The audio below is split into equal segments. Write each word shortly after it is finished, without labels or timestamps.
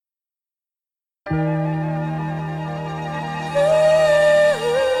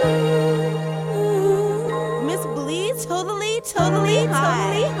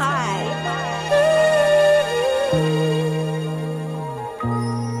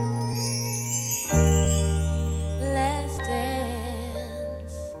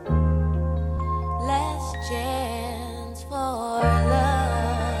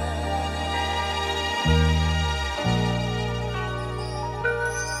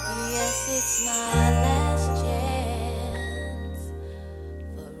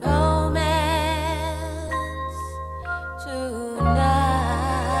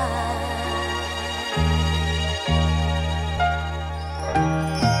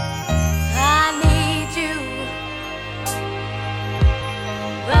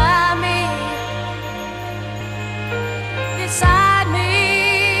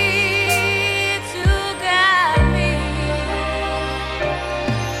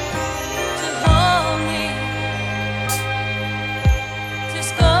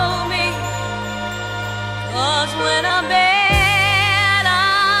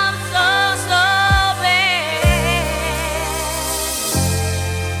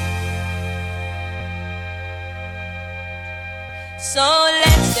So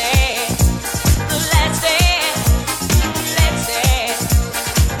let's dance, let's dance, let's dance,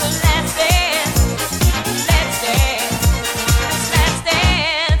 let's dance, let's dance, let's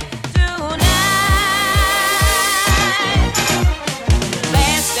dance tonight.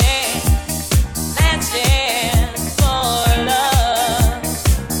 Let's dance for love.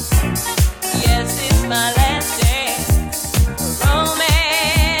 Yes, it's my last dance,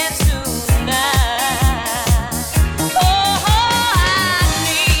 romance tonight. Oh, I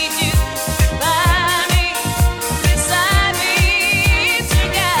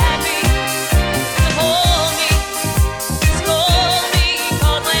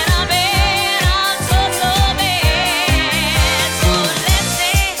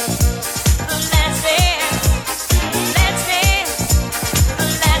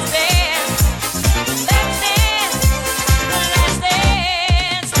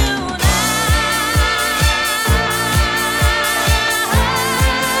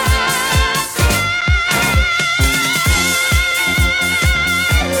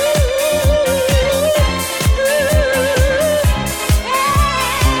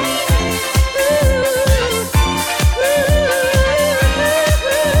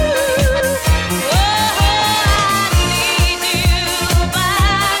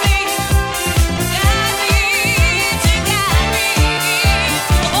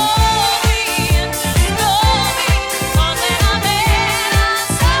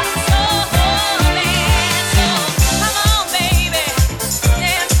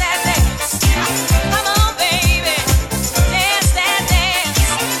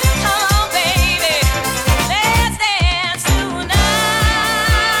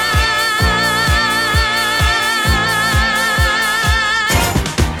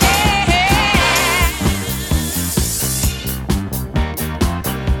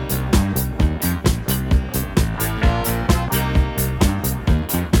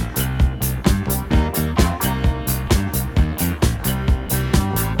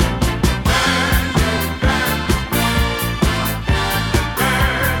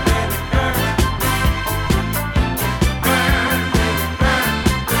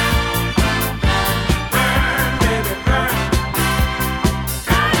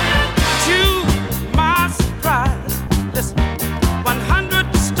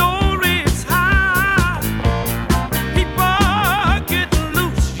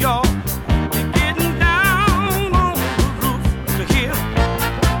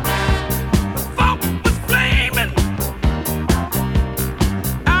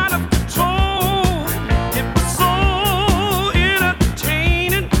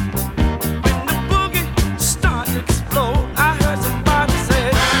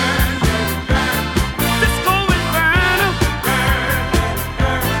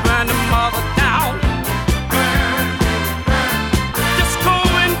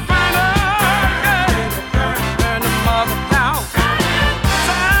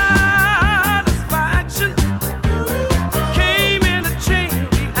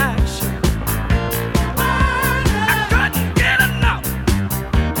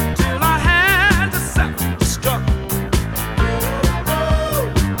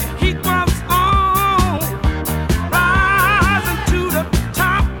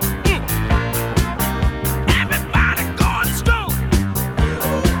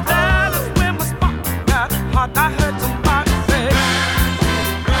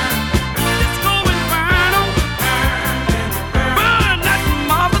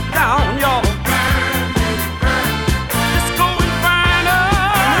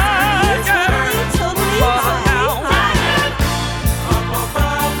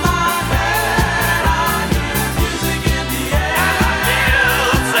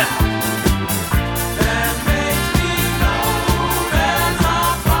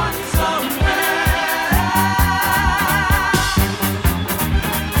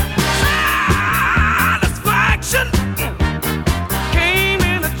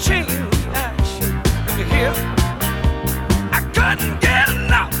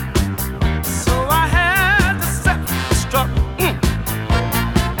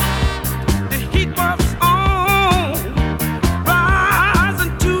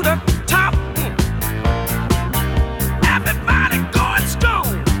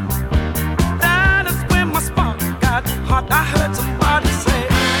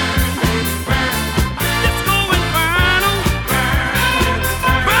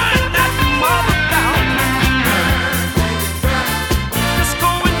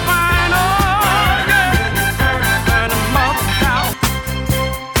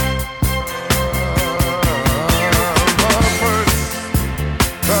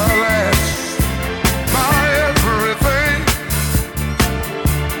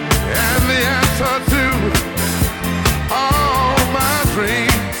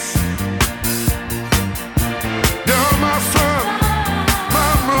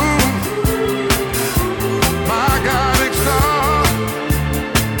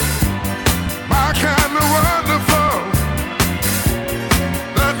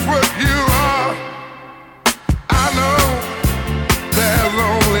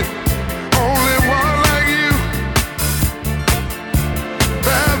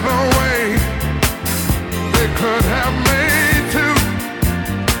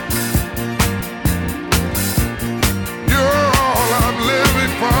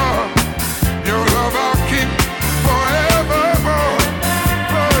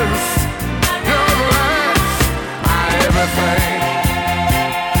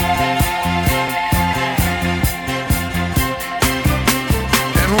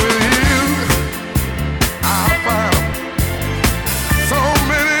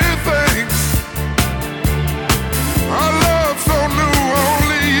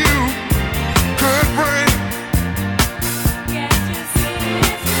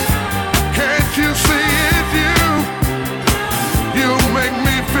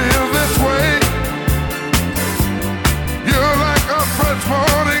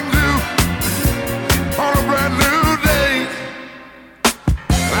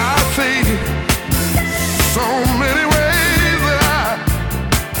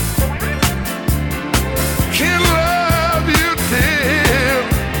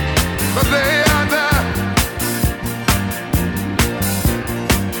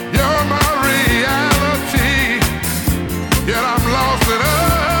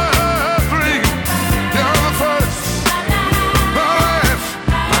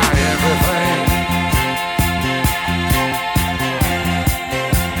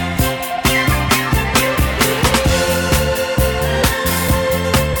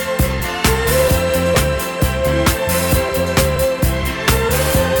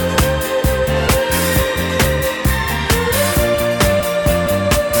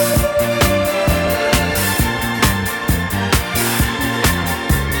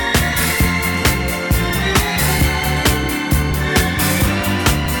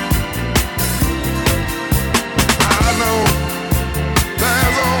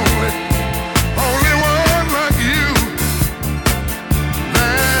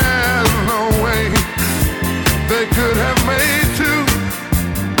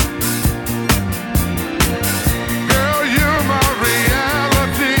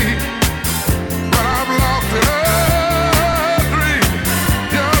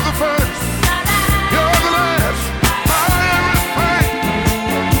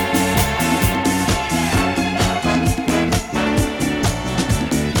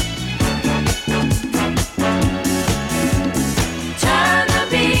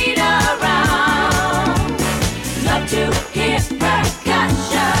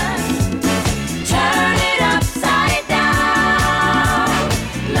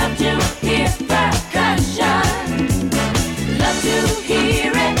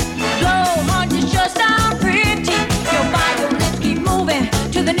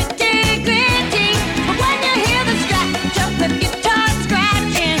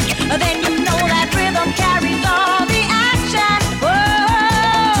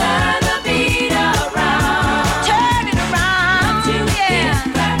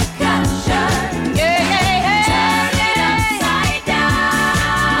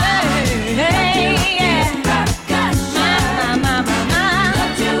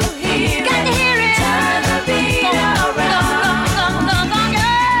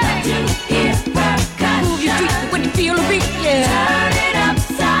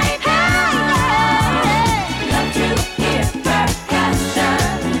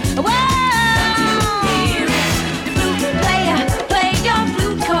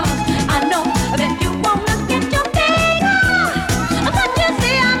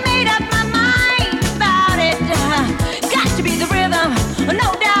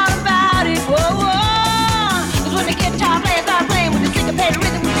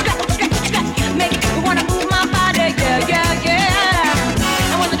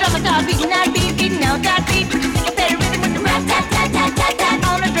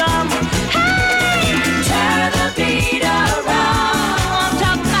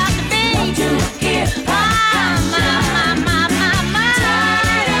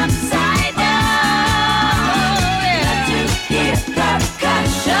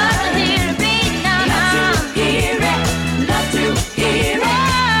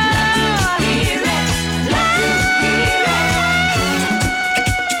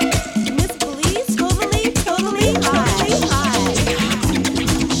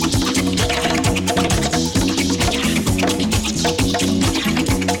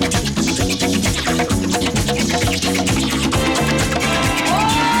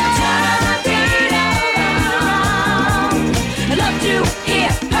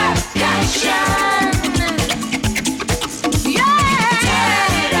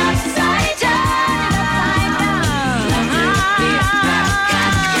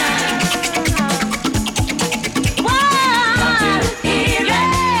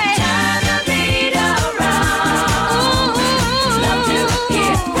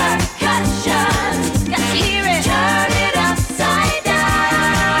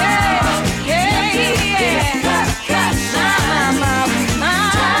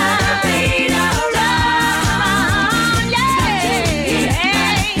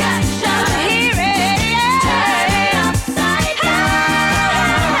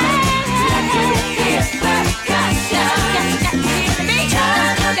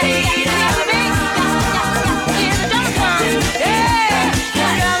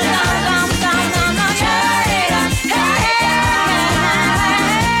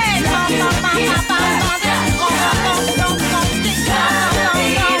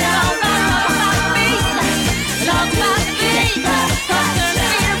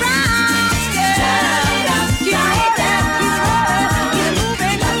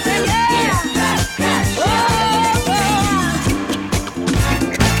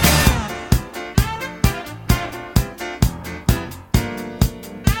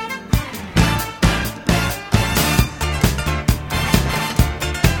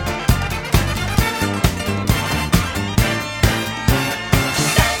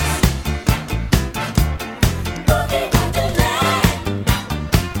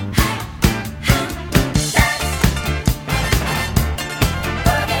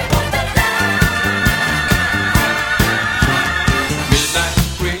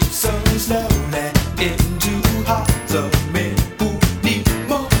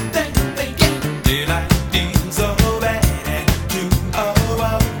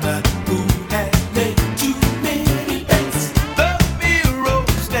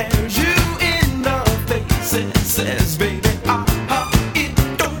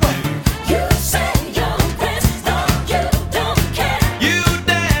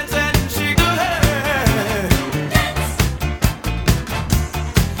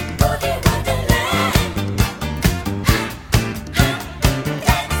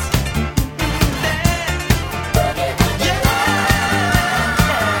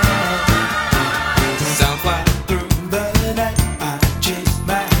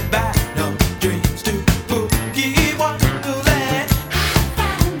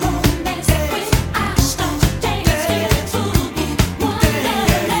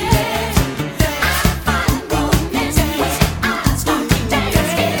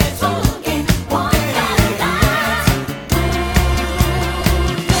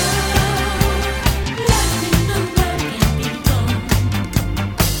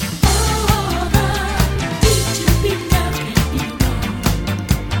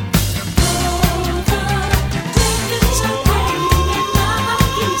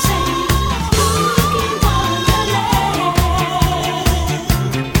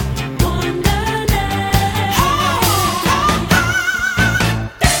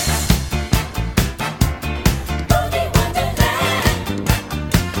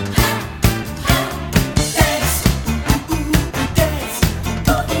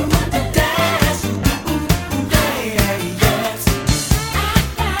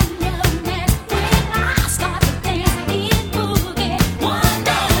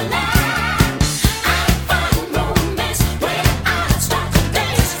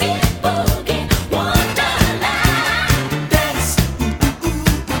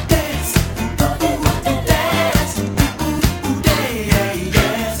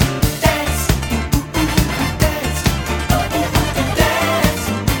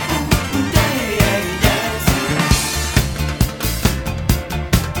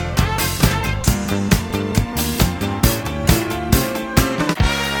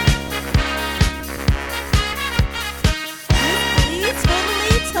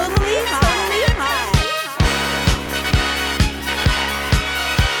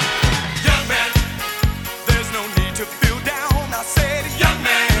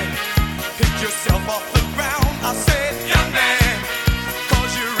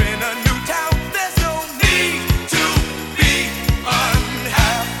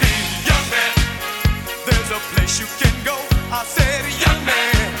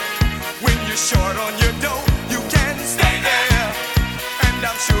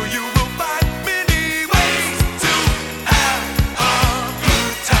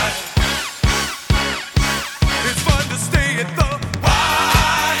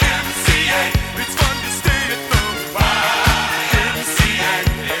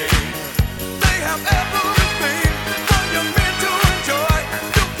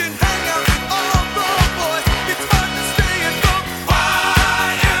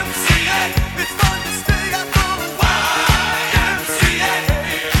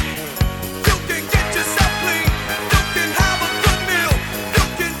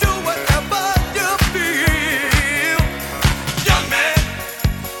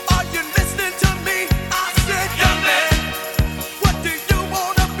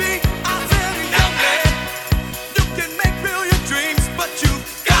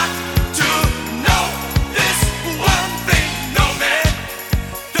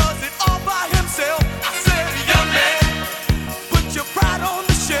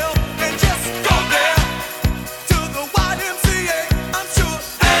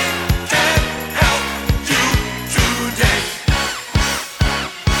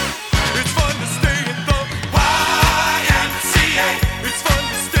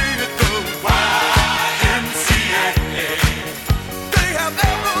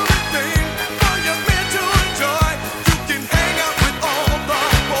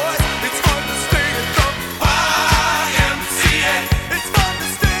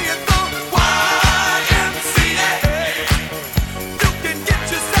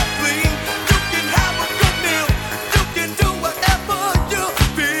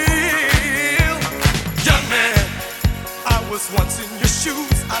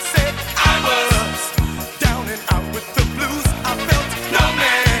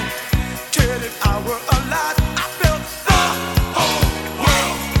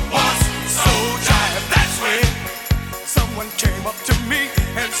me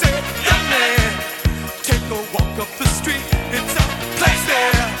and said, young man, take a walk up the street. It's a place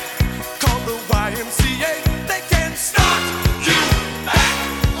there called the YMCA. They can start you back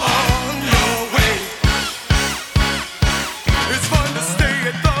on your way. It's fun to stay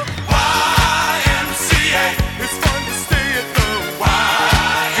at the YMCA. It's fun to stay at the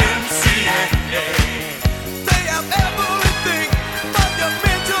YMCA. They have everything for your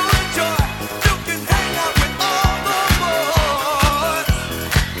mental joy. You can hang out with all the boys.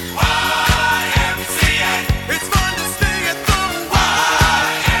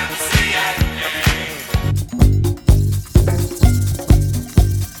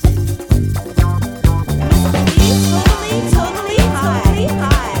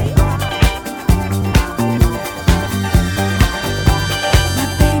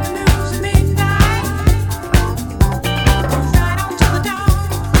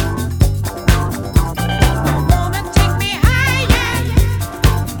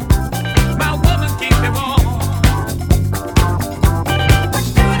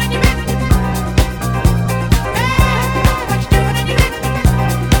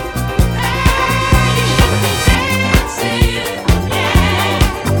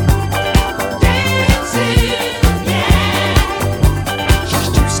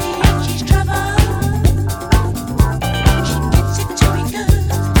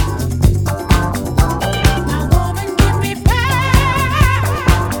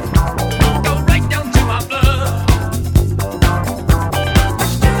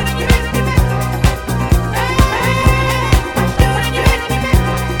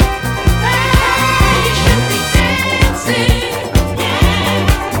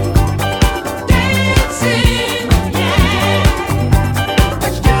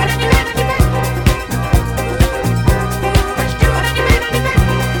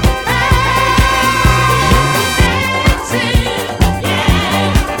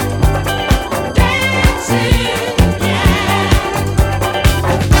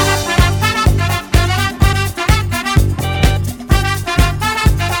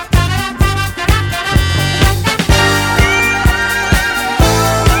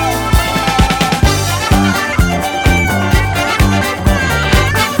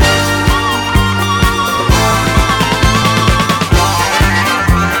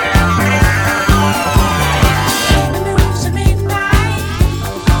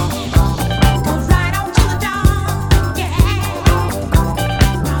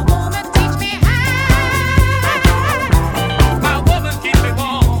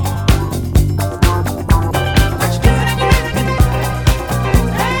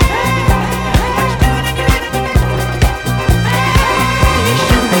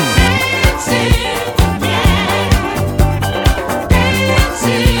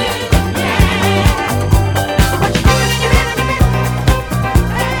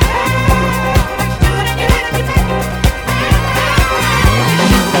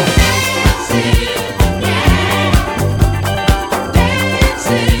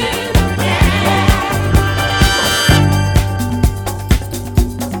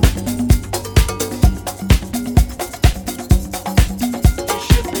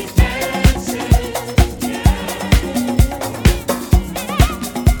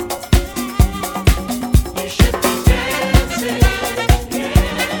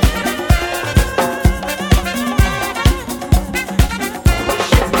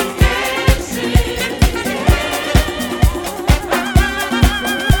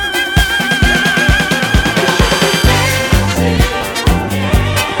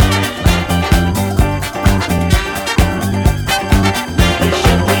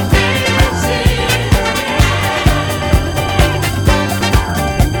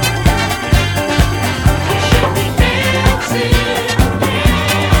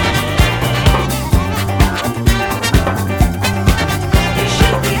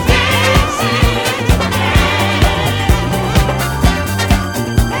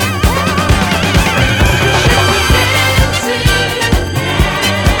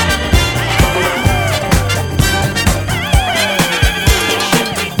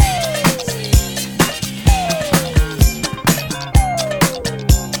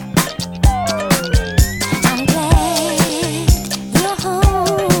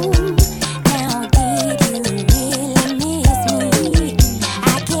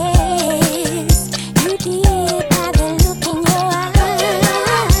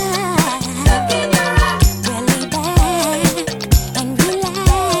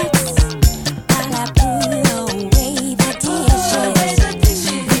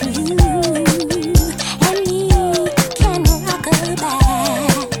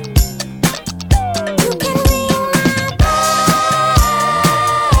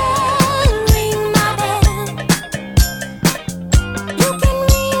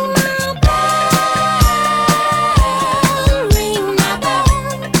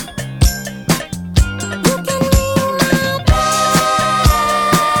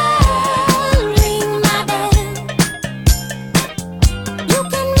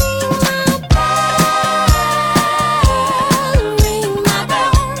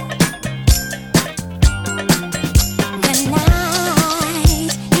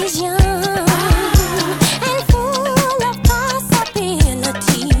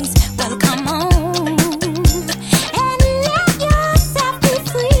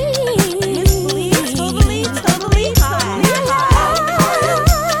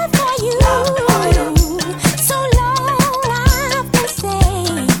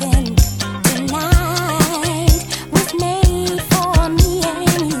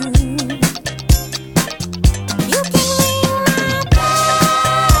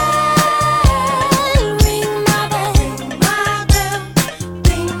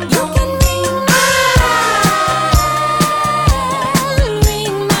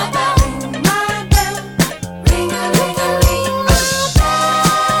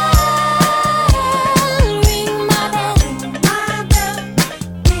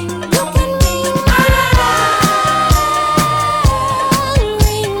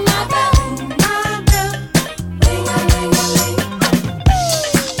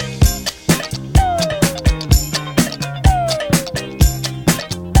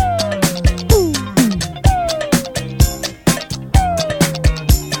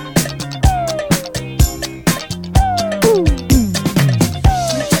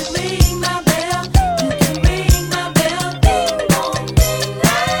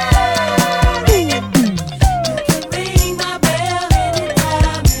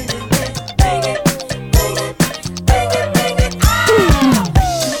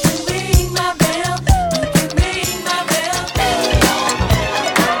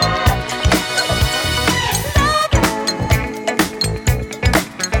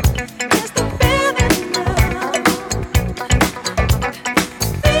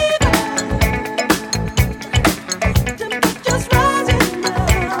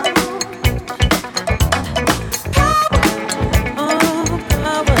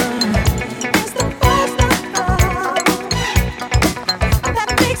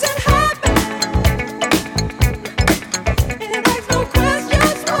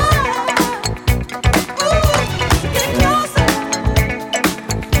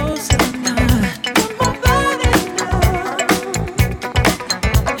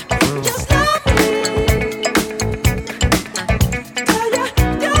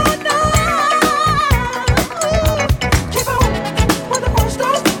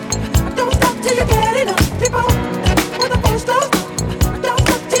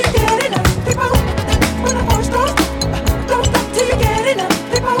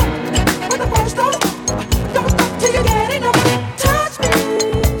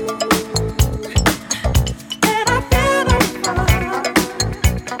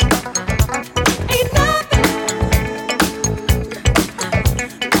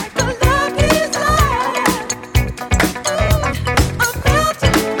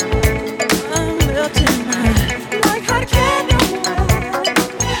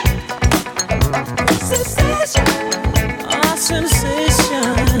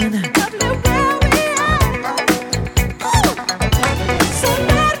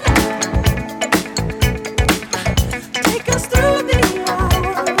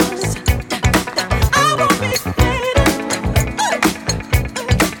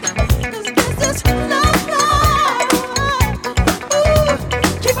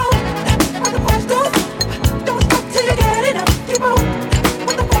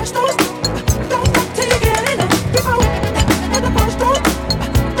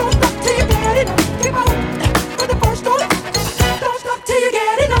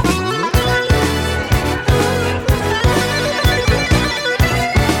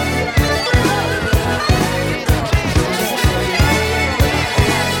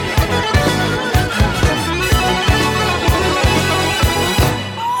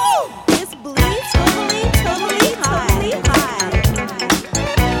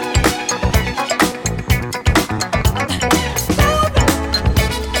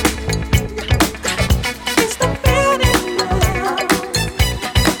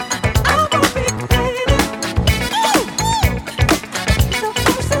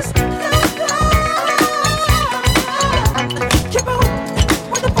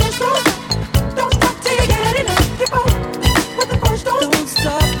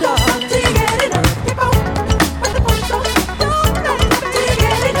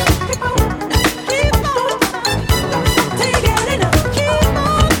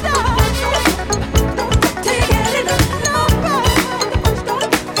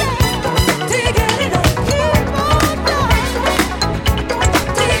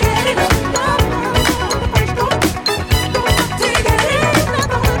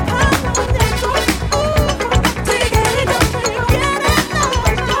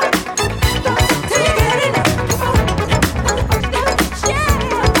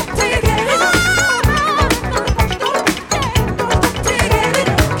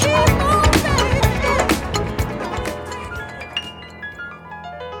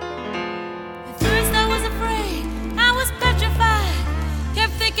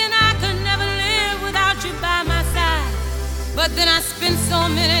 But then I spent so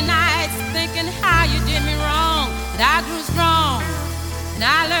many nights thinking how you did me wrong. And I grew strong, and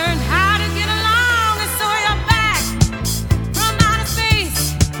I learned how to get along. And so you're back from outer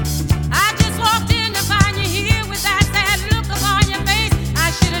space. I just walked in to find you here with that sad look upon your face. I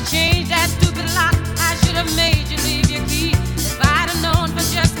should have changed that stupid lock. I should have made you leave your key. If I'd have known for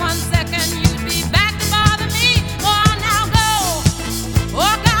just 1 second you'd be back to bother me. Oh, now go,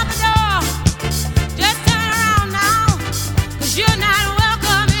 walk out the door. Just turn around now, 'cause you're not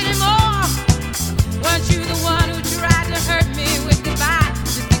welcome anymore. Weren't you the one who tried to hurt me with goodbye?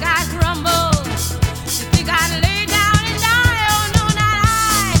 You think I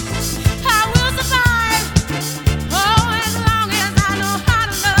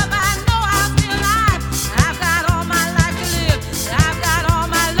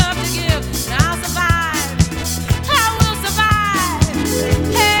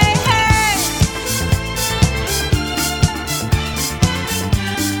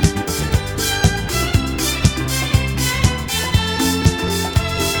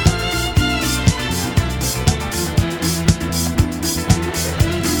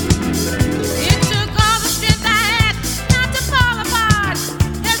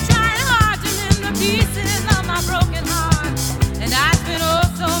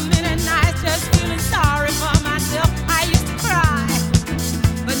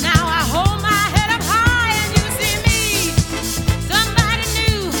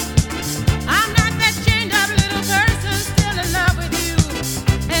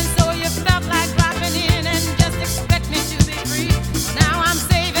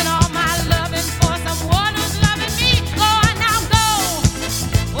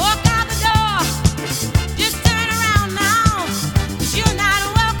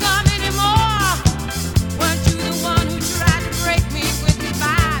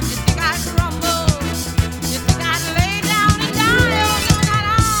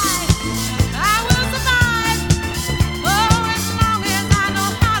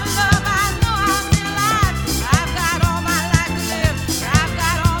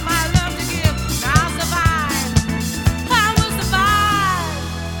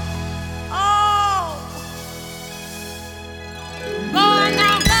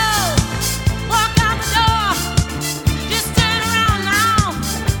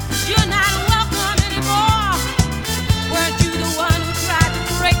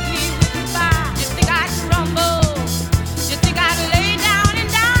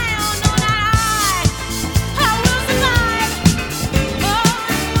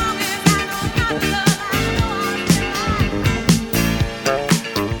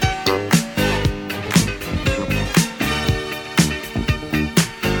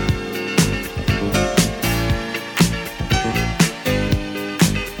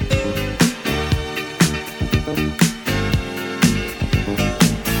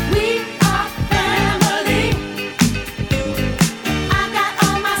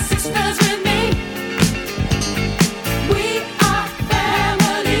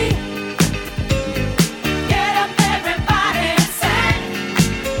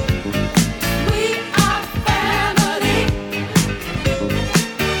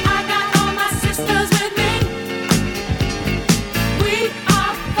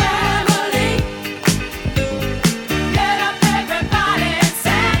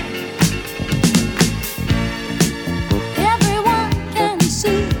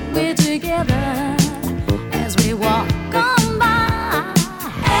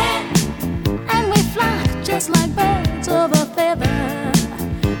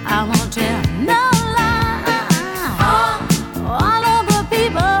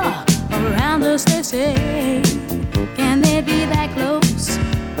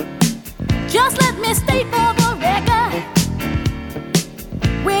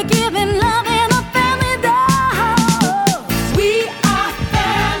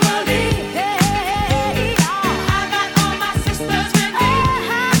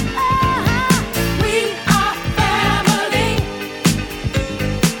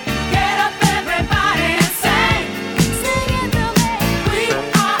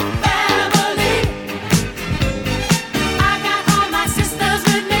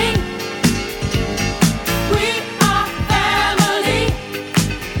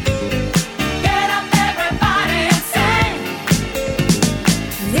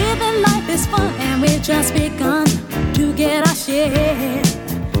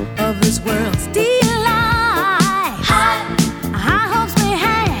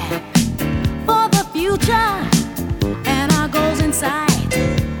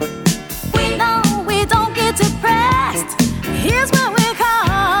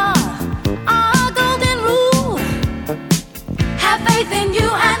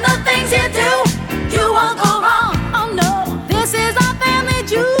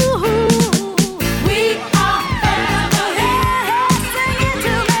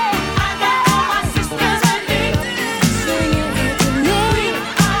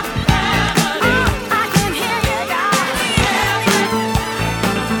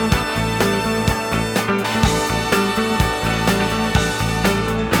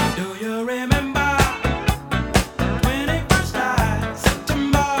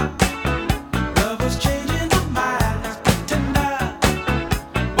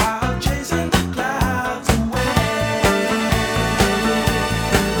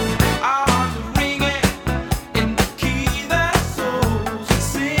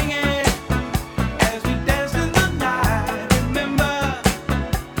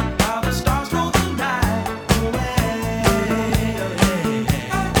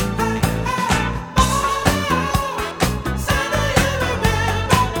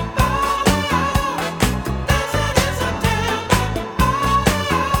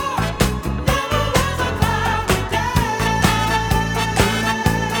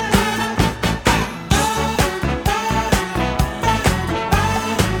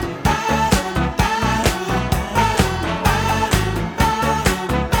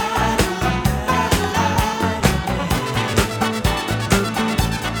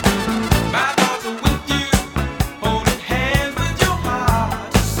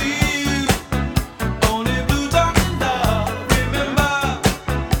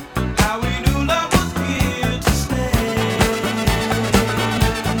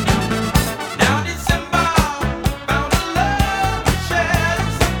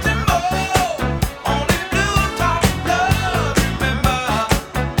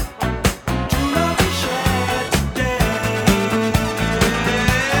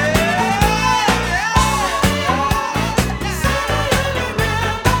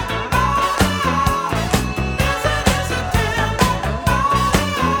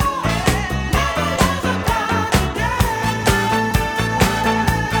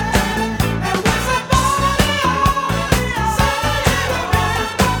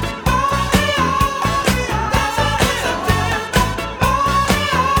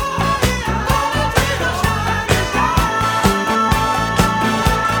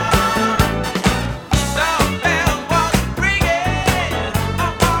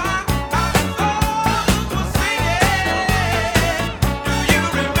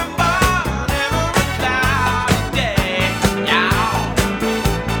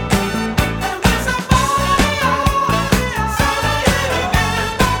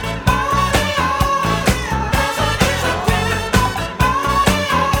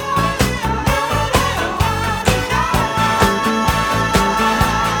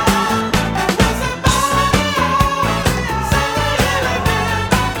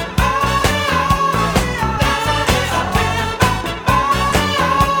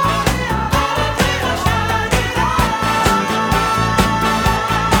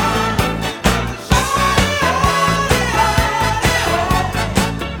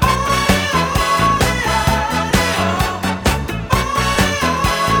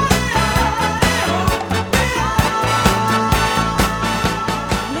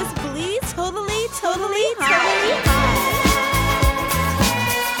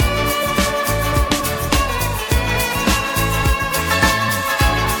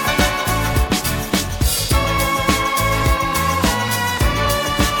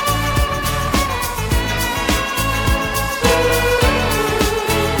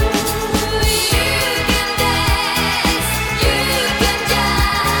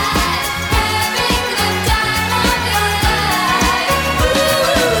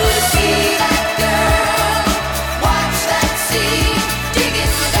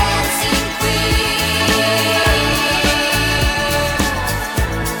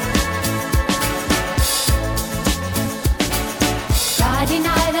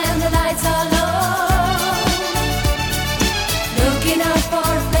night and the lights are low, looking out for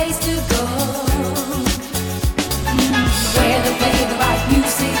a place to go, where they play the right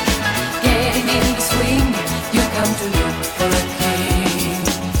music, getting in the swing. You come to look for a king.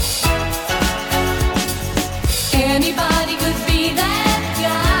 Anybody could be that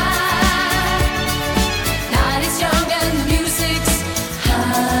guy. Night is young and the music's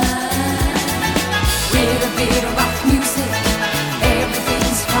high. With a bit of rock music,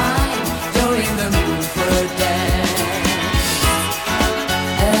 everything's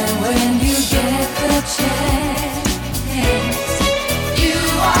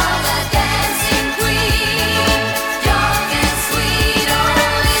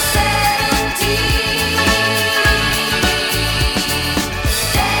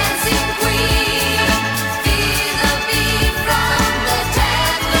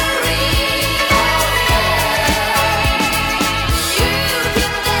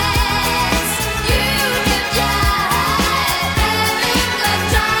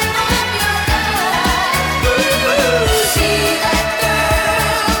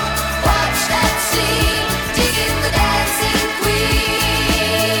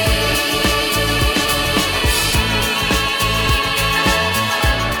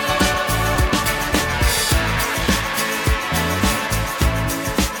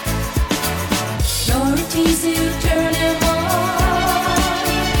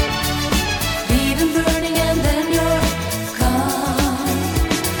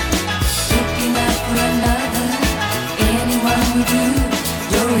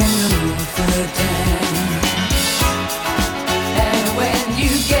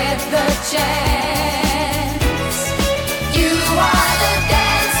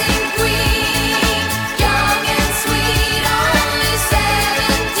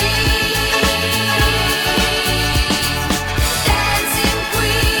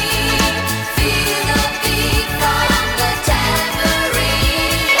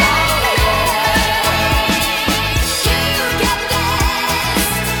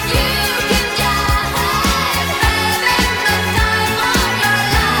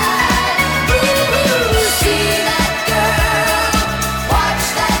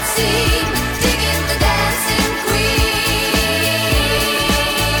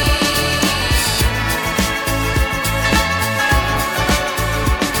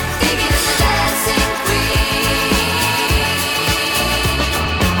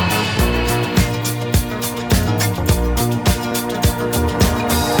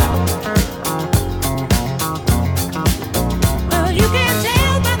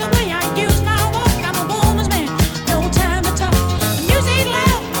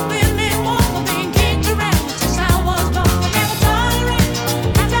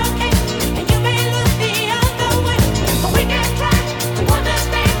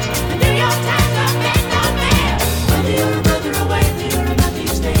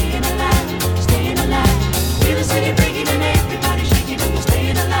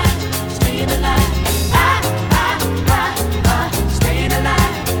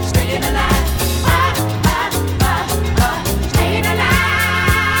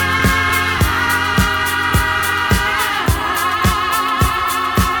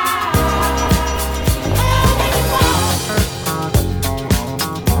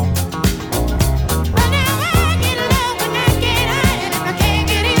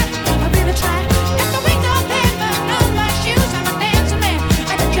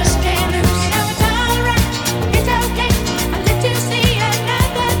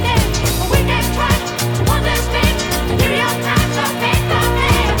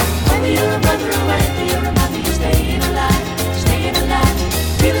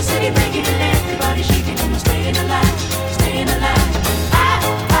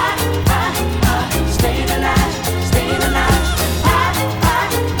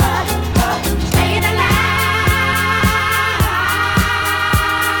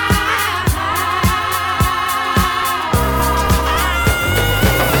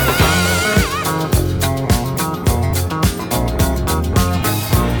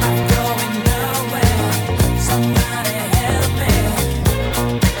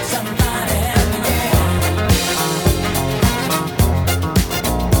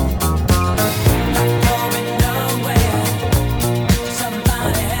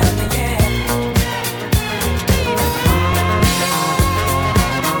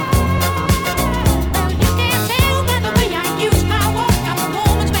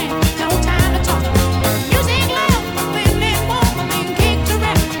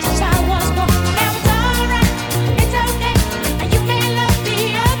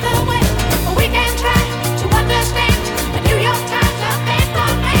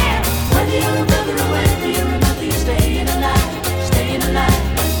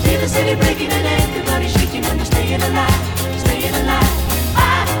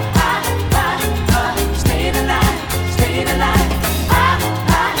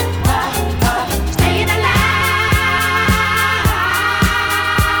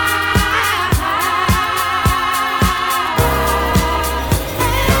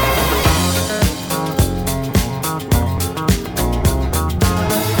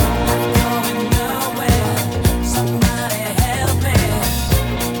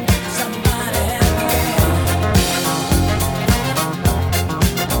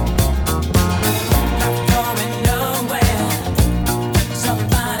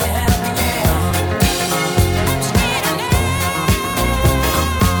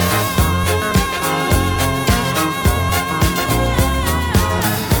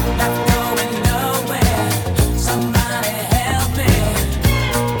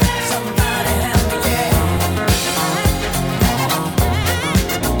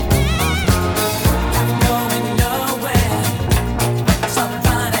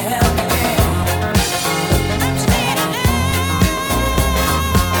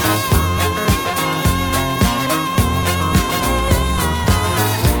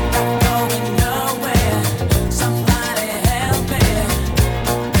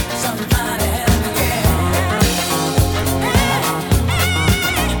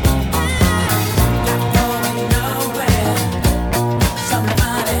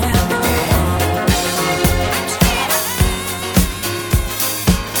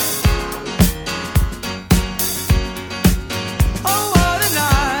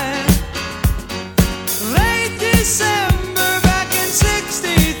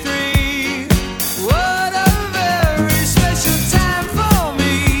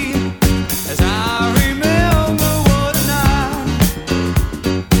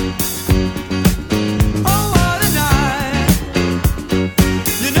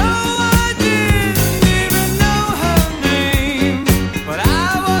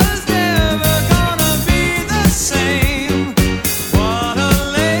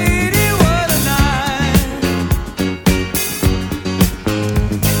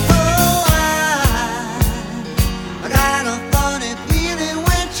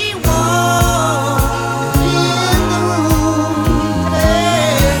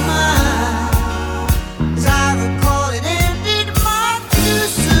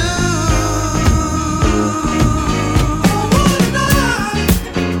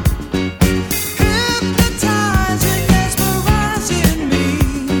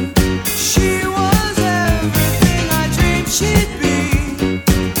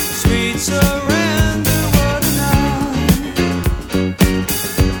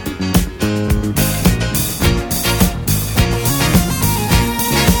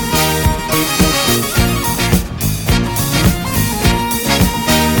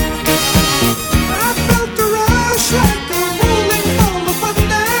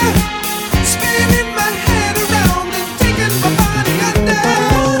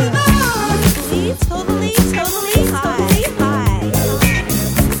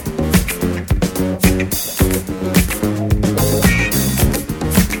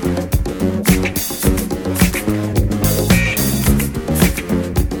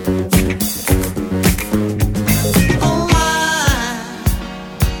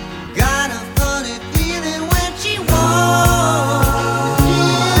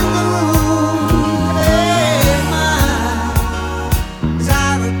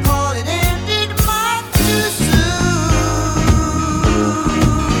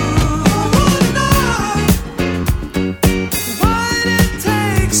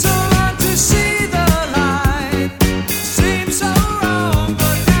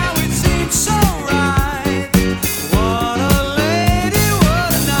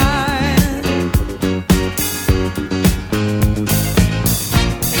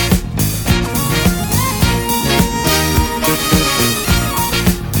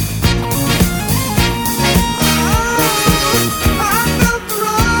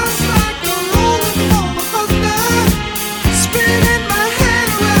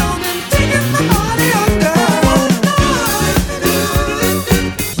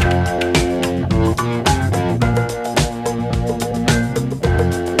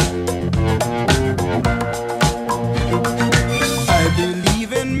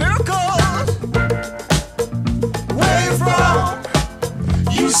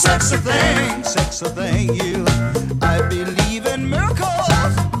sexy thing, you. I believe in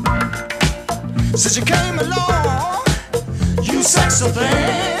miracles. Since you came along, you sexy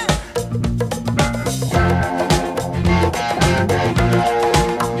thing.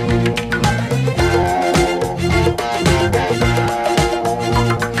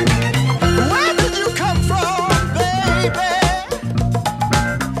 Where did you come from, baby?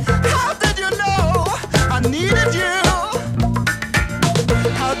 How did you know I needed you?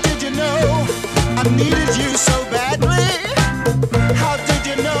 How did you know I needed you so badly? How did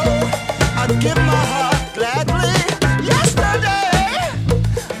you know I'd give my heart gladly? Yesterday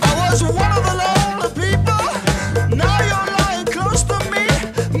I was one of the lonely people. Now you're lying close to me,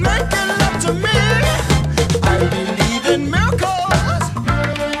 making love to me. I believe in miracles.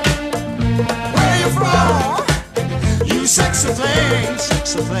 Where you from? You sexy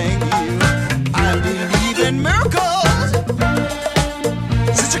thing, you. I believe in miracles.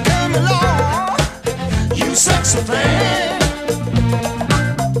 Since you came along, you sexy thing.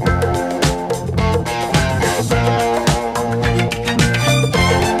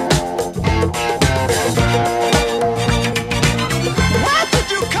 Where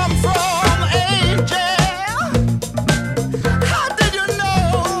did you come from, angel? How did you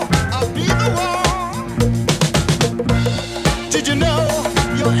know I'd be the one? Did you know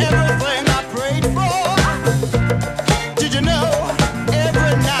you're everything I prayed for? Did you know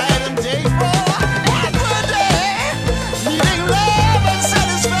every night and day for every day, needing love and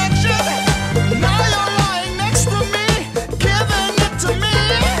satisfaction? Now you're lying next to me, giving it to me.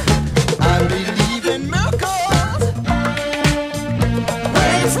 I believe in miracles.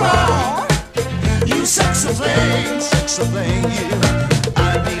 Where you from? You sexy thing, you.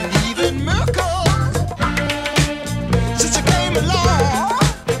 I believe in miracles. Since you came along,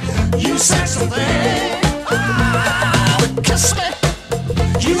 you sexy thing. Kiss me,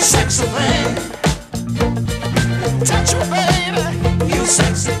 you sexy thing. Touch me, baby, you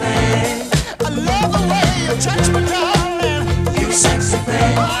sexy thing. I love the way you touch me, darling, you sexy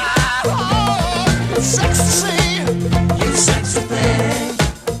thing. Oh, sexy to see, you sexy thing.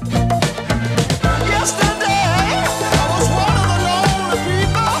 Yesterday I was one of the lonely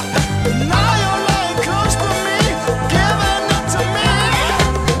people. Now you're lying close to me, giving it to me.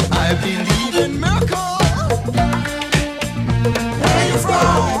 I believe in miracles. Where you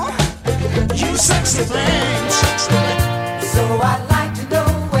from? You sexy thing. So I'd like to know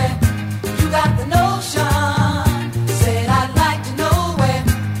where you got the notion. Said I'd like to know where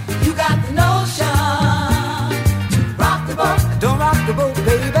you got the notion. To rock the boat, Don't rock the boat,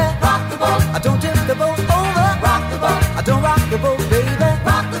 baby. rock the boat, I don't tip the boat over. rock the boat, I don't rock the boat, baby.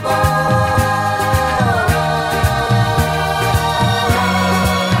 rock the boat.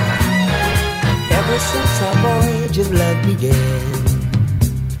 Ever since our voyage of love began,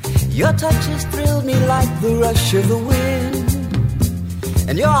 your touch has thrilled me like the rush of the wind,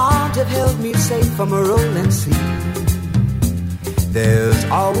 and your arms have held me safe from a rolling sea. There's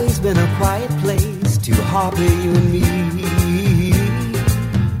always been a quiet place to harbor you and me.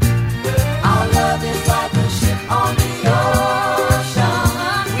 Our love is like a ship on the ocean.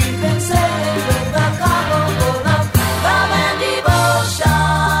 We've been sailing with a cargo full of love and devotion.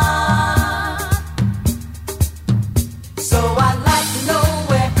 So I'd like to know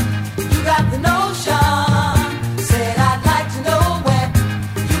where you got the notion. Said I'd like to know where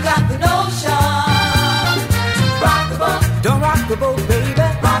you got the notion. To rock the boat, Don't rock the boat, baby.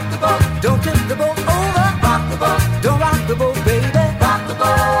 rock the boat, Don't tip the boat over. rock the boat, Don't rock the boat, baby. rock the boat.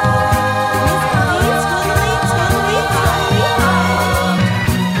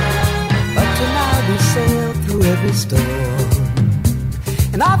 Up to now we sailed through every storm,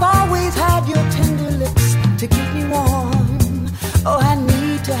 and I've always had your tender lips to keep me warm. Oh, I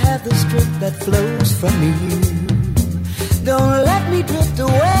need to have the strength that flows from you. Don't let me drift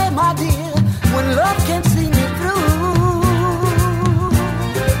away, my dear, when love can see me through.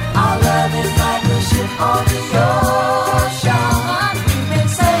 Our love is like a ship on the ocean. We've been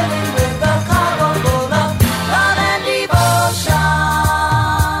sailing with a cargo full of love and devotion.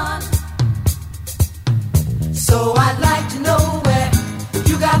 So I'd like to know where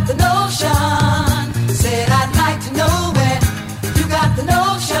you got the notion. Said I'd like to know where you got the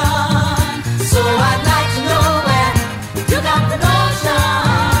notion. So I'd like to know where you got the notion.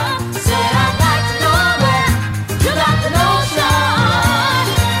 Said I'd like to know where you got the notion.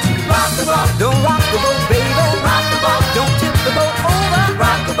 Rock the boat, Don't rock the boat, baby. rock the boat,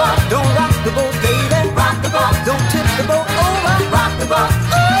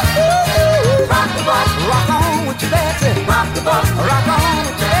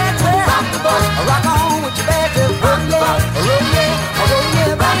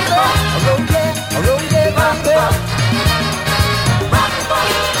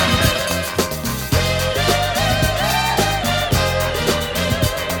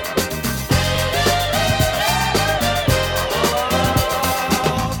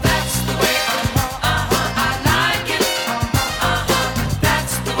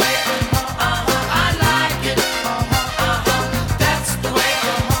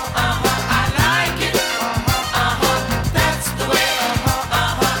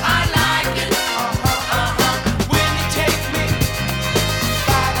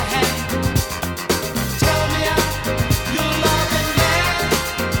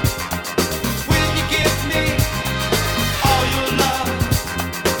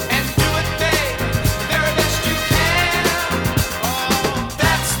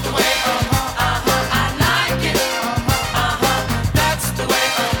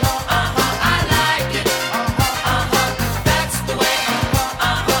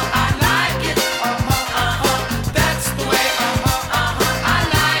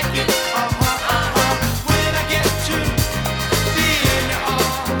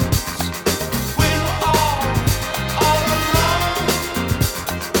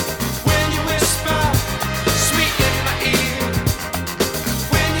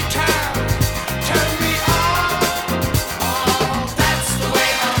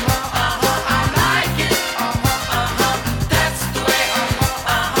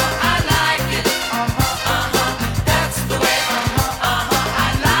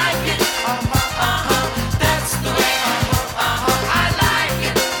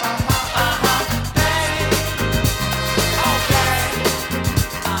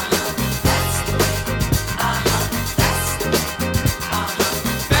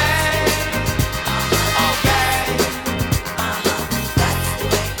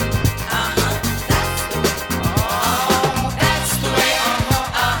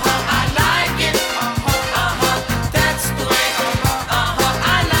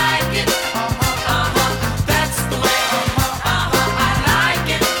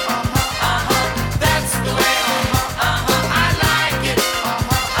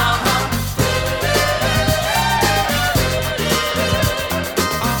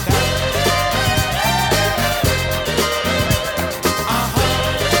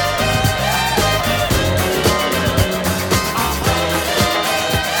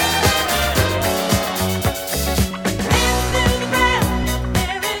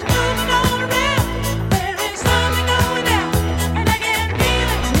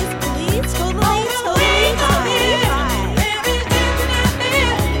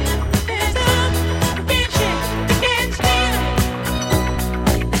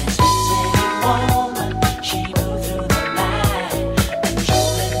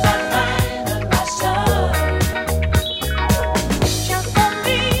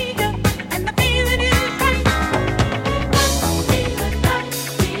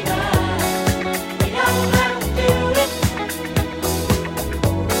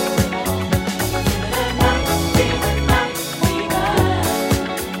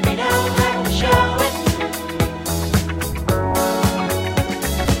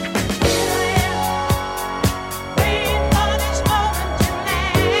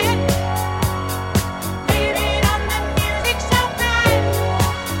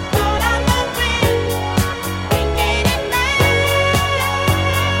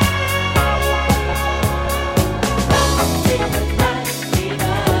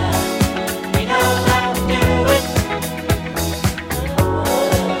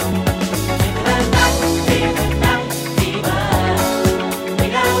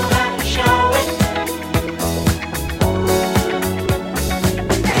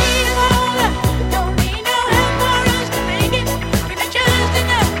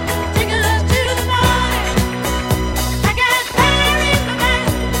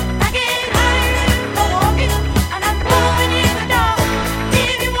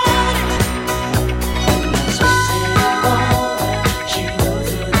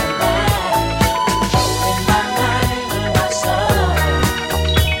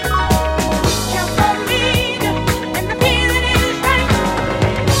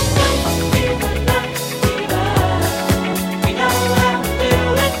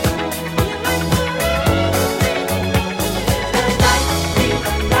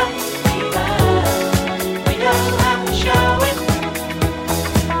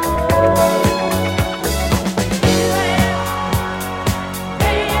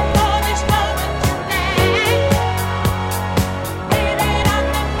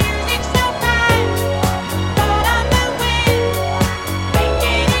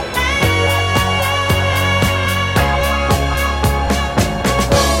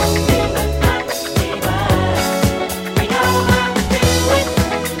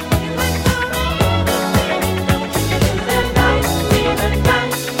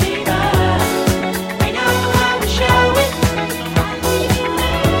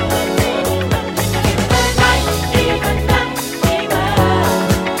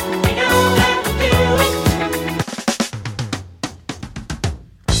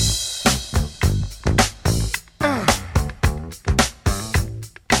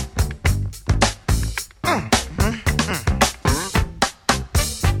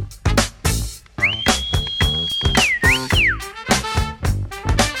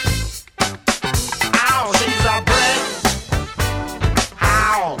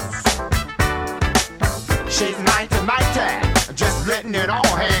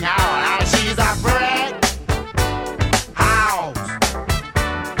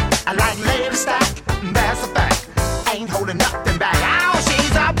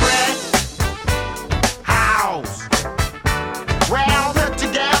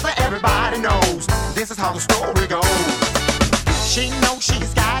 this is how the story goes. She knows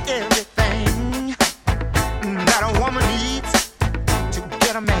she's got everything that a woman needs to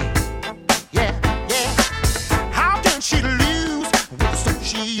get a man. Yeah, yeah. How can she lose with the suit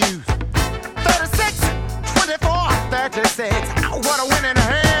she used? 36, 24, 36. What a winning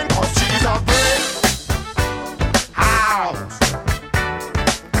hand, 'cause she's a brick house.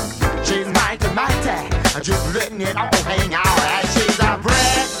 She's mighty, mighty, just letting it all hang out. And she's a brick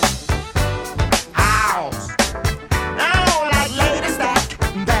house. Oh, like Lady Stack,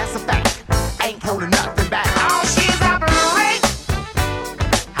 that's a fact. Ain't holding nothing back. Oh, she's a brick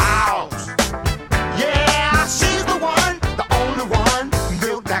house. Yeah, she's the one, the only one,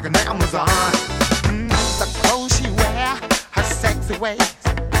 built like an Amazon. The clothes she wear, her sexy ways,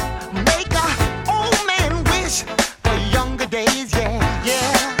 make a old man wish for younger days. Yeah,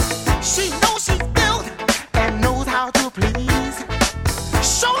 yeah. She knows she's built and knows how to please.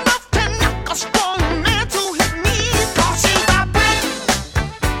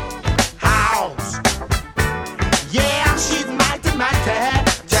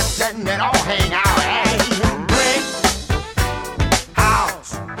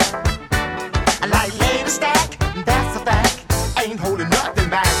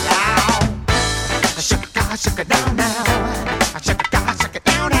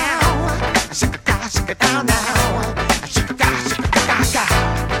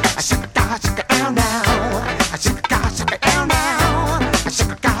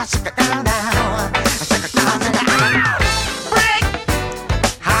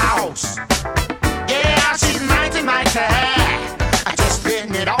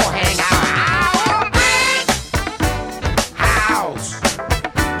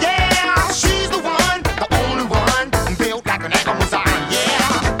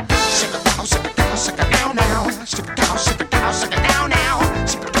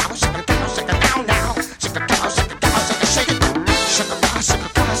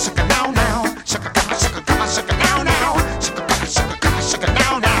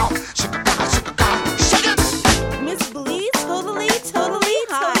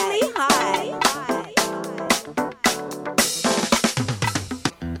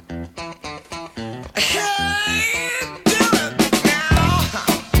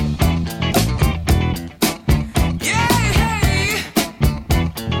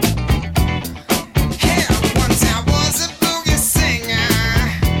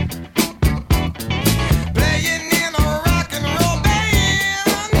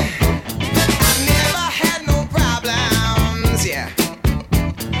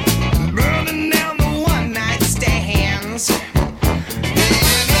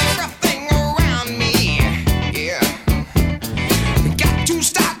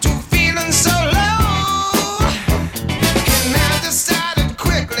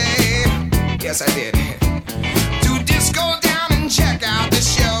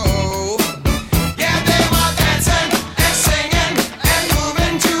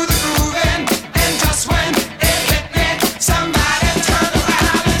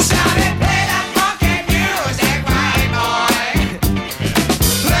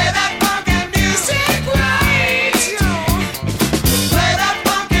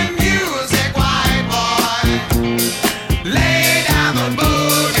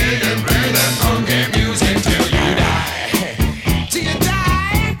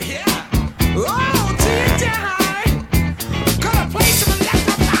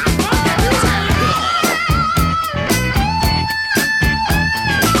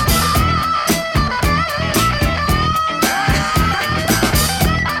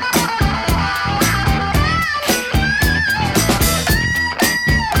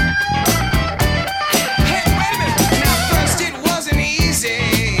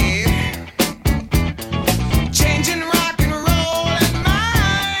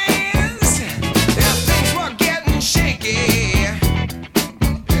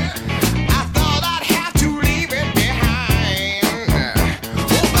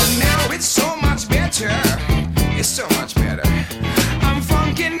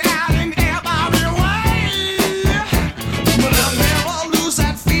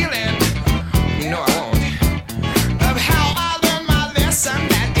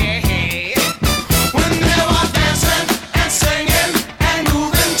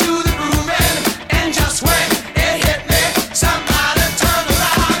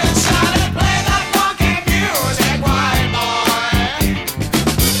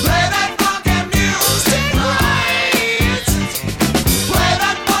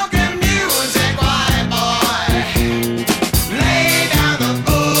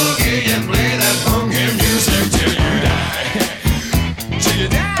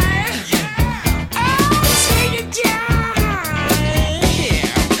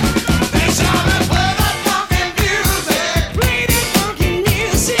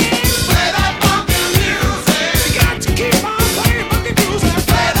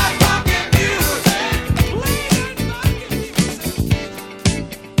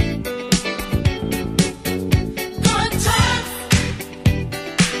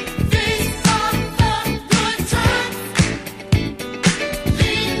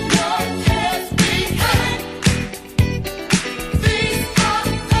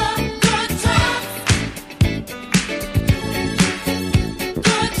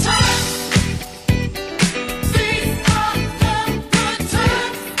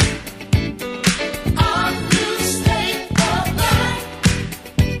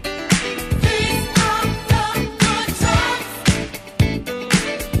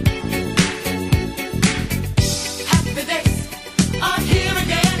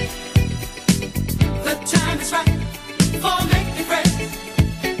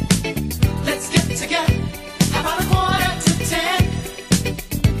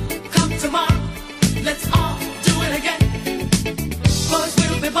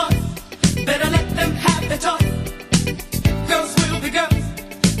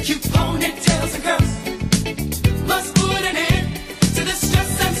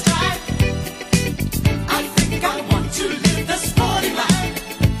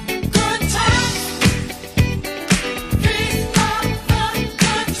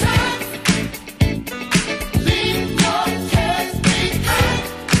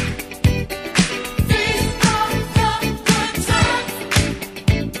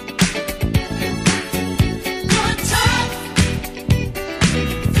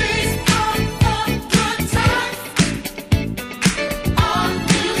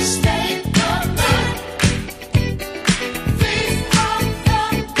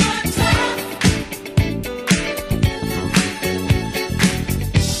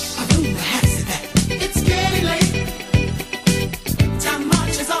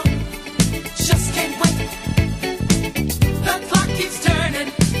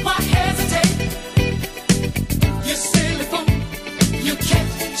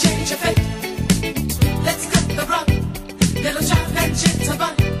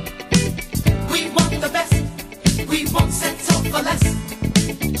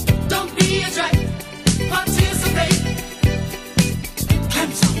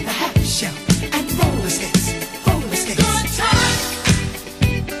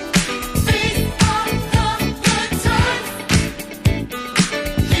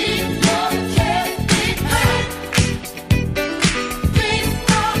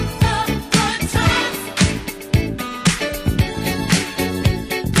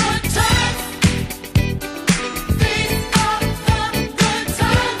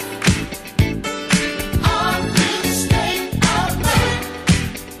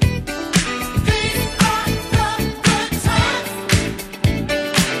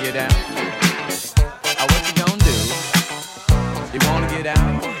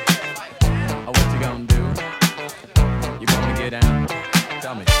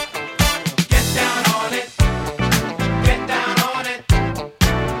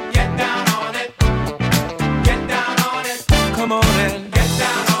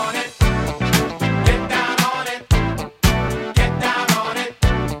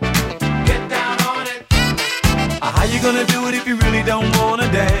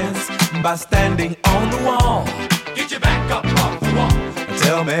 dance by standing on the wall. Get your back up off the wall.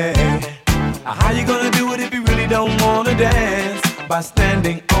 Tell me, how you gonna do it if you really don't wanna dance by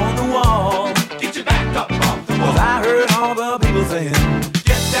standing on the wall? Get your back up off the wall. 'Cause I heard all the people saying,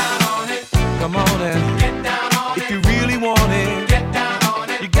 get down on it. Come on and get down on it. If you really want it, get down on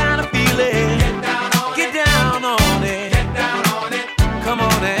it. You gotta feel it. Get down on it. Get down on it. Get down on it. Come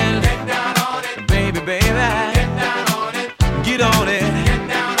on and get down on it. Baby, baby. Get down on it. Get on it. Get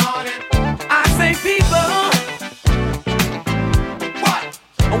down on it. I say people,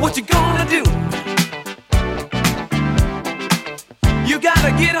 what you gonna do? You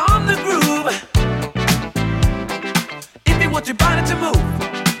gotta get on the groove if you want your body to move.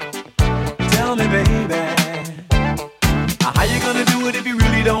 Tell me, baby, how you gonna do it if you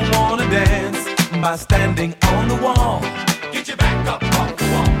really don't wanna dance by standing on the wall? Get your back up off the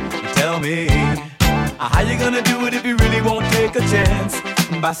wall. Tell me, how you gonna do it if you really won't take a chance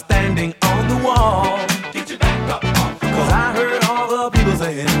by standing on the wall? Get your back up off the wall. 'Cause I heard all the people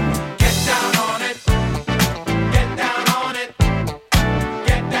saying, get down on it, get down on it,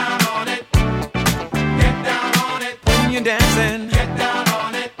 get down on it, get down on it. When you're dancing, get down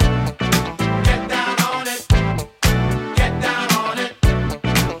on it, get down on it, get down on it,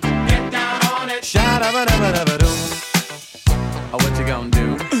 get down on it. Sha-da-ba-da-ba-da-ba-doo. Oh, what you gonna do?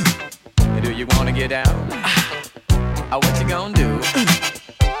 Do you wanna get out? Oh, what you gonna do?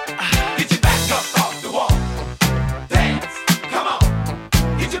 Get your back up off the wall. Dance, come on.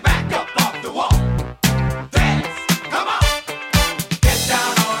 Get your back up off the wall. Dance, come on. Get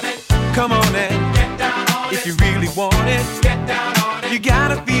down on it. Come on and get down on it. If you really want it, get down on it. You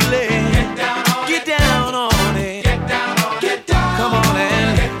gotta feel it. Get down on it. Get down on it. Get down on it. Get down. Come on and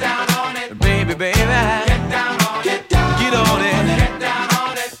get down on it. Baby, baby. Get down on it. Get down. Get on it. Get down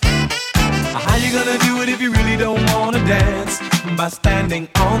on it. How you gonna do it if you really don't wanna dance by standing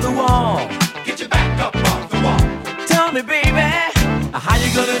on the wall? Get your back up off the wall. Tell me, baby, how you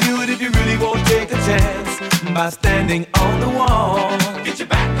gonna do it if you really won't take a chance by standing on the wall? Get your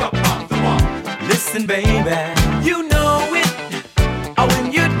back up off the wall. Listen, baby, you know it. Oh,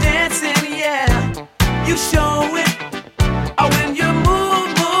 when you're dancing, yeah, you show it. Oh, when you move,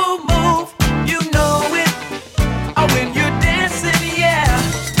 move, move, you know it. Oh, when you're dancing, yeah,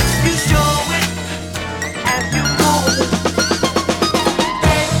 you show it and you move.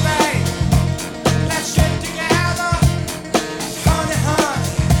 Let's get together, honey, honey,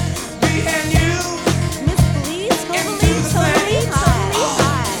 me and you. Miss Please, totally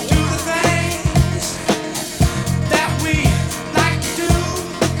high. Do the things that we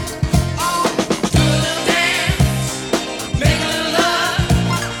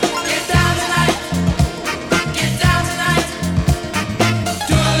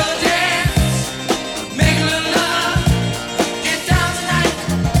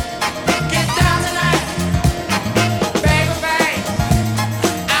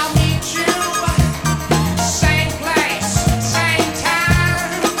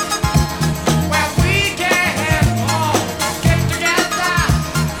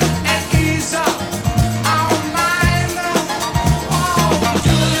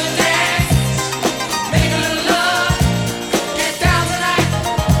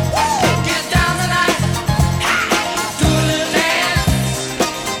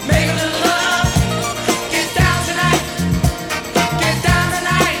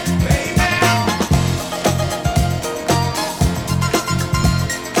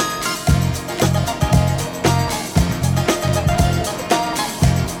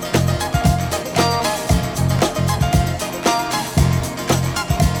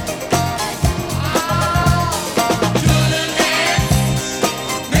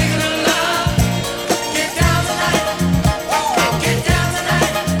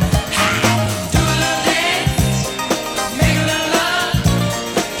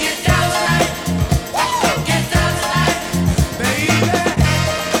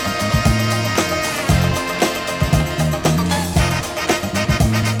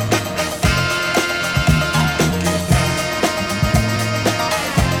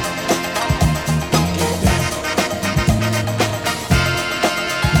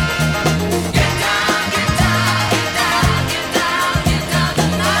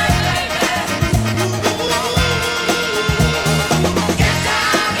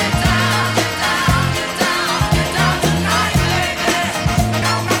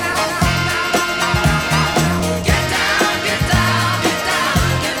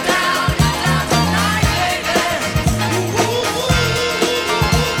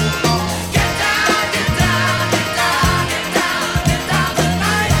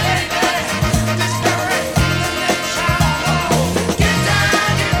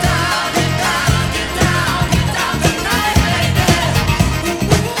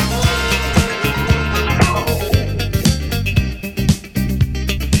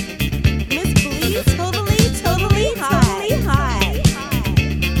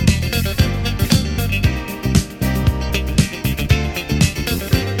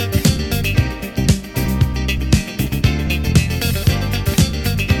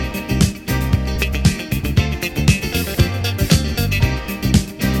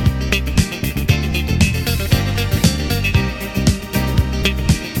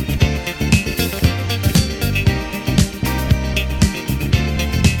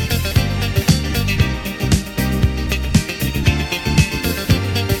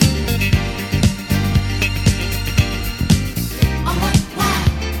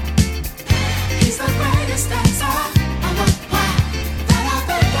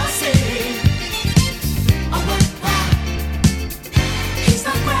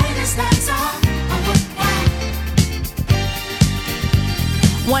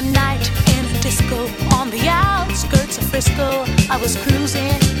One night in a disco on the outskirts of Frisco, I was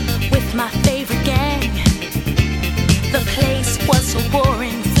cruising with my favorite gang. The place was so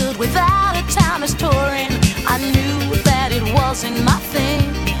boring, filled with out-of-towners touring. I knew that it wasn't my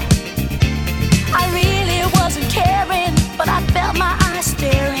thing. I really wasn't caring, but I felt my eyes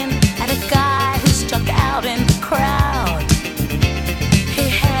staring at a guy who stuck out in the crowd. He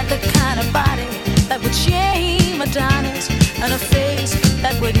had the kind of body that would shame Adonis, and a face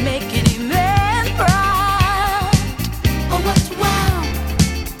that would make any man proud. Oh, what wow!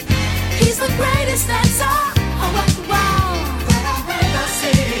 He's the greatest dancer. Oh, what wow! That I've ever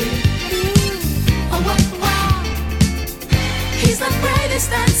seen. Oh, what wow! He's the greatest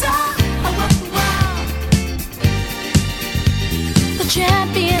dancer. Oh, what wow! The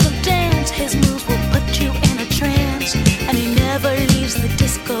champion of dance, his moves will put you in a trance, and he never leaves the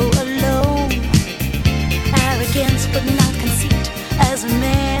disco alone. Arrogance but not conceit, as a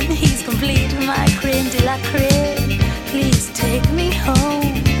man he's complete. My creme de la creme, please take me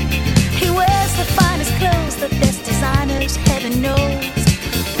home. He wears the finest clothes, the best designers, heaven knows.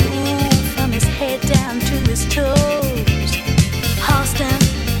 Ooh, from his head down to his toes. Halston,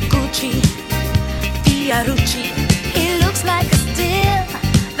 Gucci, Fiorucci, he looks like a steal.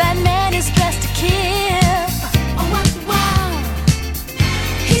 That man is dressed to kill. Oh, what wow!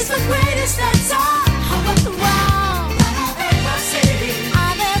 He's the greatest dancer. Oh, what wow! That I've ever seen.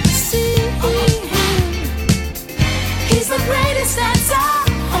 I've ever seen. He's the greatest dancer.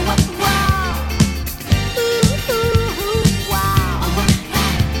 Oh, what wow! Ooh, ooh, ooh, wow! Oh, what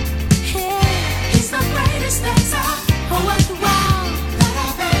wow! Yeah. He's the greatest dancer. Oh, what wow! That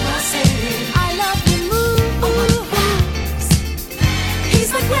I've ever seen. I love your moves. He's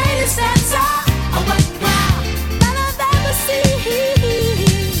the greatest dancer. Oh, what wow! That I've ever seen.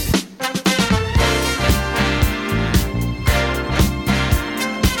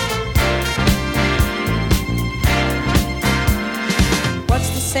 What's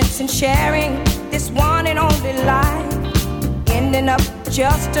the sense in sharing this one and only life? Ending up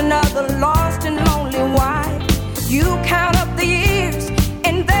just another lost and lonely wife. You count up the years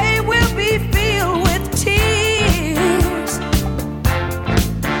and they will be filled with tears.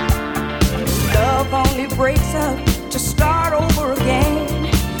 Love only breaks up to start over again.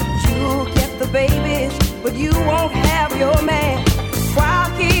 You'll get the babies, but you won't have your man, while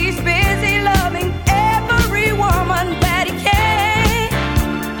he's busy loving every woman that he can.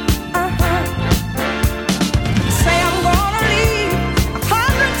 Say I'm gonna leave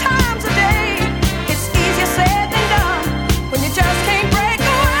 100 times a day. It's easier said than done when you just can't break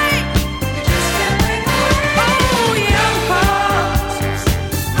away. Oh, young hearts,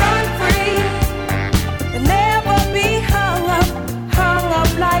 run free and never be hung up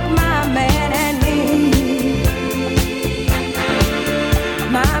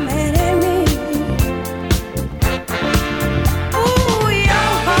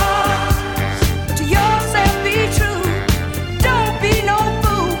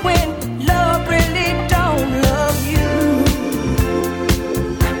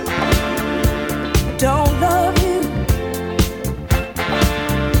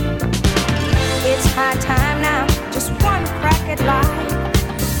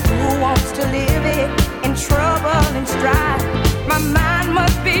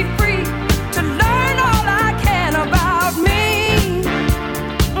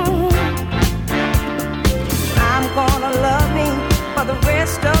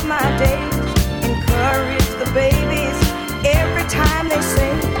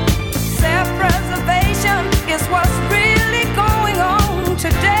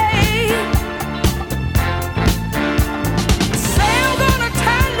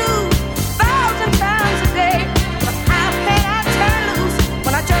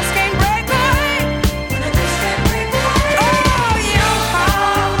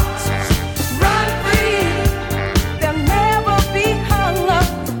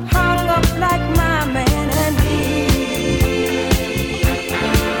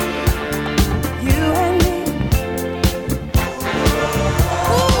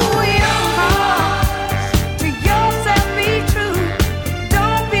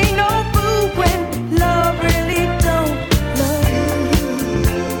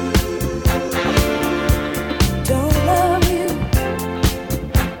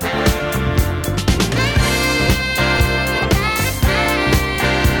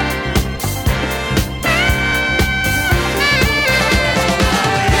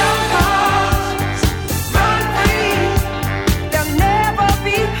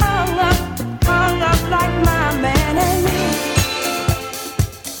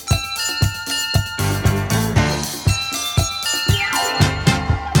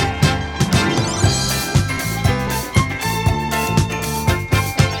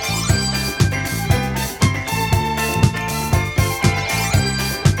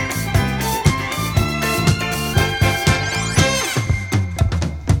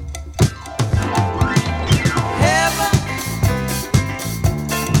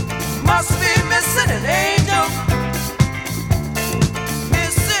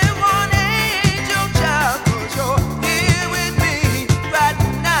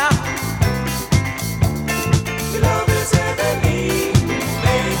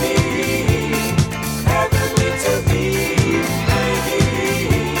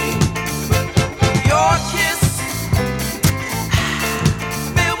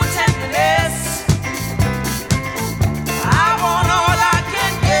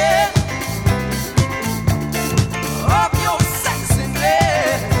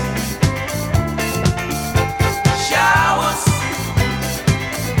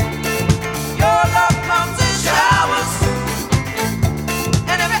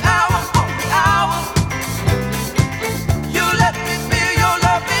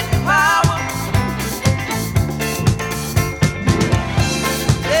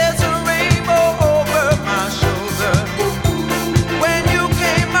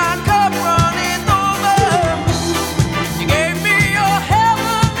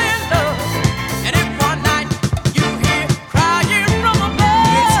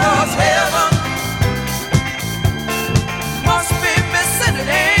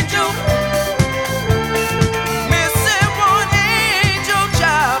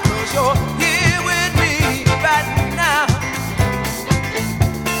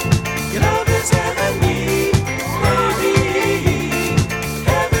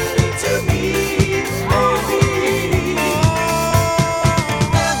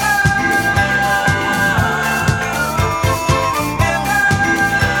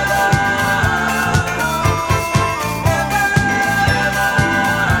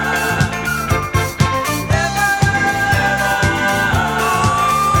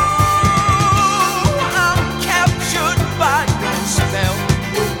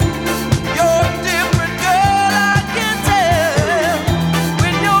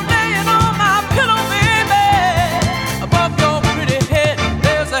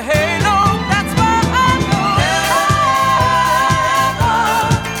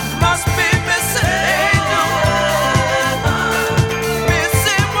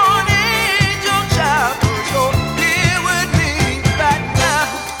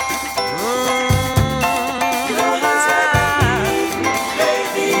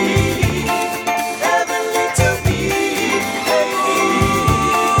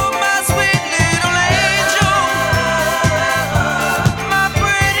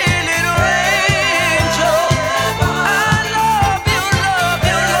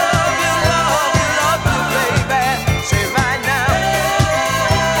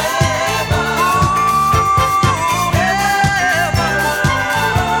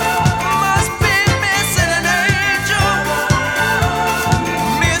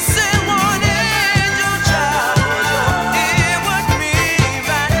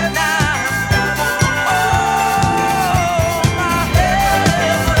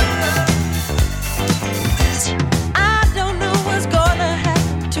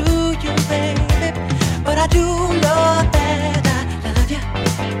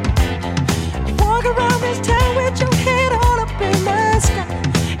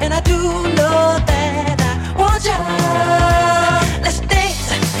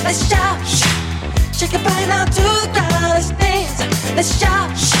shake your body down to the ground. Let's dance, let's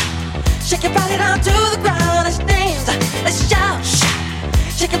shout. Shake your body down to the ground. Let's dance, let's shout.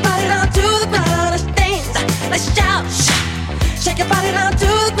 Shake your body down to the ground. Let's dance, let's shout. Shake your body down to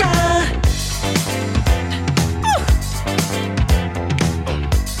the ground.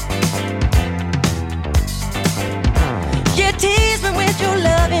 You tease me with your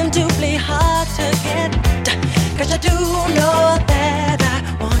loving to play hard to get. 'Cause I do know that I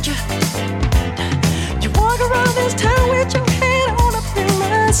want you. You walk around this town with your head on up in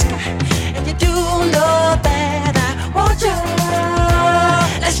the sky. And you do know that I want you.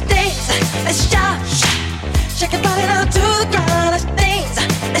 Let's dance, let's shout. Shake your body down to the ground. Let's dance,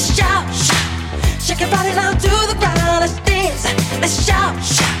 let's shout. Shake your body down to the ground. Let's dance, let's shout.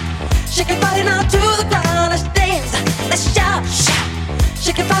 Shake your body down to the ground. Let's dance, let's shout.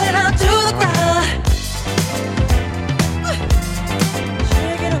 Shake your body down to the ground.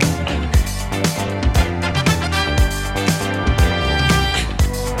 Shake it up.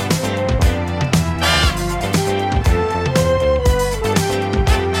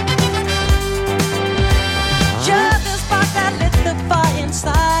 You're the spark that lit the fire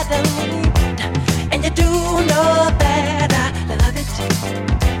inside of me, and you do know that I love it.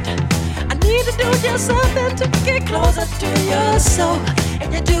 I need to do just something to get closer to your soul, and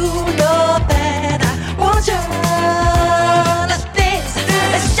you do know that I want you. Let's dance,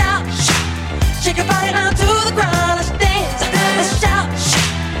 let's shout, shake your body down to the ground. Let's dance, let's shout,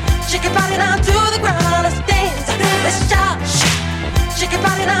 shake your body down to the ground. Let's dance, let's shout, shake your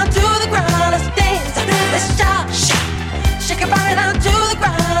body down to the ground. Let's dance, let's shout, shake your body down to the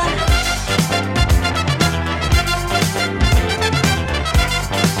ground.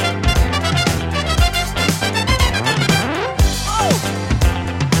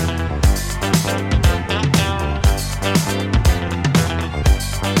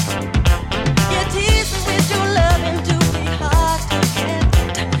 You tease me with your loving to be hard to get.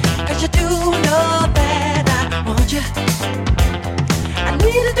 'Cause you do know that I want you. I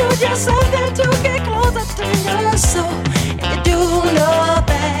need to do just something to get closer to your soul, and you do know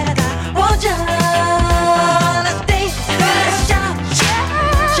that I want you. Let's dance, let's shout,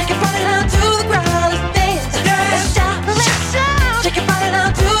 shake your body down to the ground. Let's dance, let's shout, shake your body down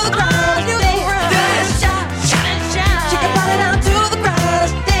to the ground. Let's dance, let's shout, shake your body down to the ground.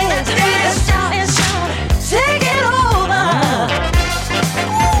 Let's dance, let's shout, take it over.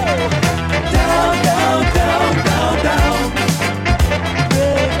 Down, down, down, down, down.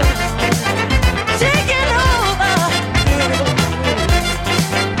 Take it over.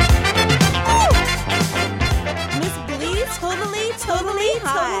 Miss Bleeds, totally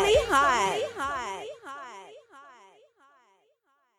high.